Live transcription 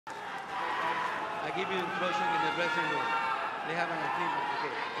I give you instruction in the dressing room. They have an agreement.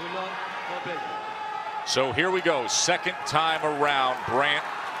 Okay. Too long, no pleasure. So here we go. Second time around. Brant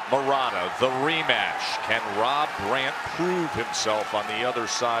Murata, the rematch. Can Rob Brant prove himself on the other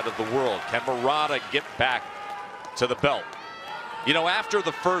side of the world? Can Murata get back to the belt? You know, after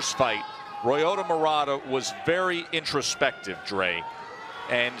the first fight, Ryota Murata was very introspective, Dre.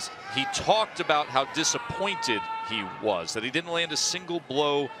 And he talked about how disappointed he was, that he didn't land a single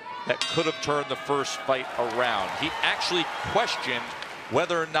blow that could have turned the first fight around. He actually questioned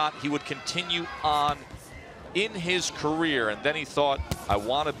whether or not he would continue on in his career, and then he thought, I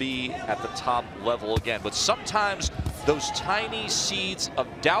want to be at the top level again. But sometimes those tiny seeds of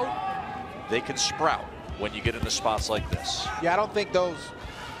doubt, they can sprout when you get into spots like this. Yeah, I don't think those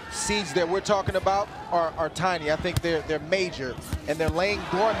seeds that we're talking about are tiny. I think they're major, and they're laying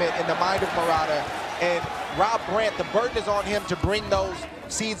dormant in the mind of Murata. And Rob Brant, the burden is on him to bring those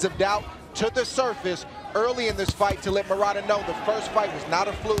seeds of doubt to the surface early in this fight to let Murata know the first fight was not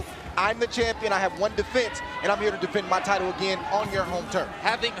a fluke. I'm the champion, I have one defense, and I'm here to defend my title again on your home turf.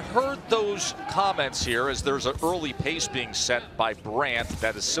 Having heard those comments here, as there's an early pace being set by Brant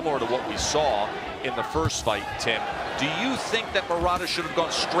that is similar to what we saw in the first fight, Tim, do you think that Murata should have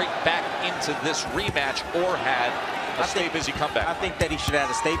gone straight back into this rematch or had a stay busy comeback? I think that he should have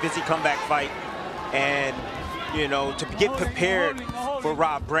had a stay busy comeback fight, and you know, to get prepared for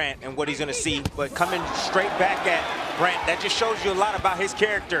Rob Brant and what he's going to see. But coming straight back at Brant, that just shows you a lot about his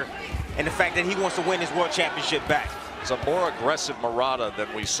character and the fact that he wants to win his world championship back. It's a more aggressive Murata than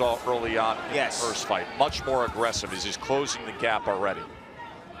we saw early on in the first fight. Much more aggressive as he's closing the gap already.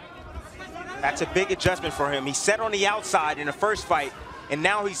 That's a big adjustment for him. He set on the outside in the first fight, and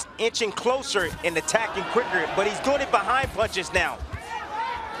now he's inching closer and attacking quicker, but he's doing it behind punches now.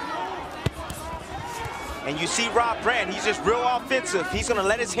 And you see Rob Brant, he's just real offensive. He's going to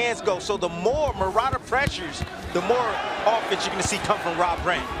let his hands go. So the more Murata pressures, the more offense you're going to see come from Rob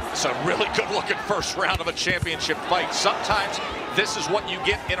Brant. It's a really good-looking first round of a championship fight. Sometimes this is what you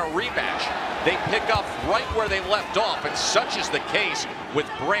get in a rematch. They pick up right where they left off, and such is the case with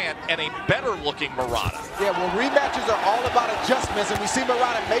Brant and a better-looking Murata. Yeah, well, rematches are all about adjustments, and we see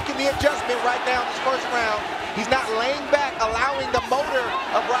Murata making the adjustment right now in this first round. He's not laying back, allowing the motor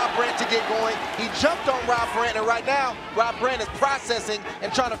of Rob Brant to get going. He jumped on Rob Brant, and right now, Rob Brant is processing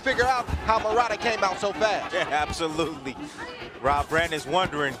and trying to figure out how Murata came out so fast. Yeah, absolutely. Rob Brant is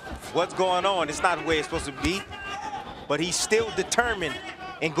wondering what's going on. It's not the way it's supposed to be, but he's still determined.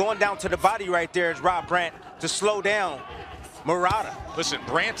 And going down to the body right there is Rob Brant to slow down Murata. Listen,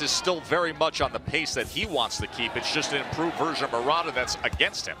 Brant is still very much on the pace that he wants to keep. It's just an improved version of Murata that's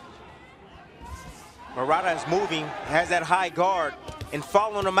against him. Murata is moving, has that high guard, and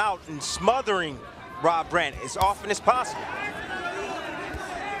following him out and smothering Rob Brant as often as possible.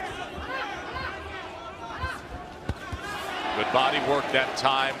 Good body work that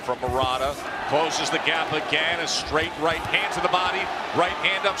time from Murata. Closes the gap again. A straight right hand to the body. Right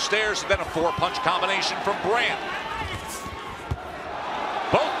hand upstairs, and then a four-punch combination from Brant.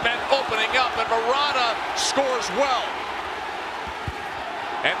 Both men opening up, and Murata scores well.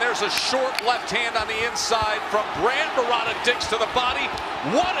 And there's a short left hand on the inside from Brant. Murata digs to the body.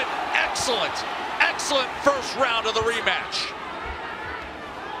 What an excellent, excellent first round of the rematch.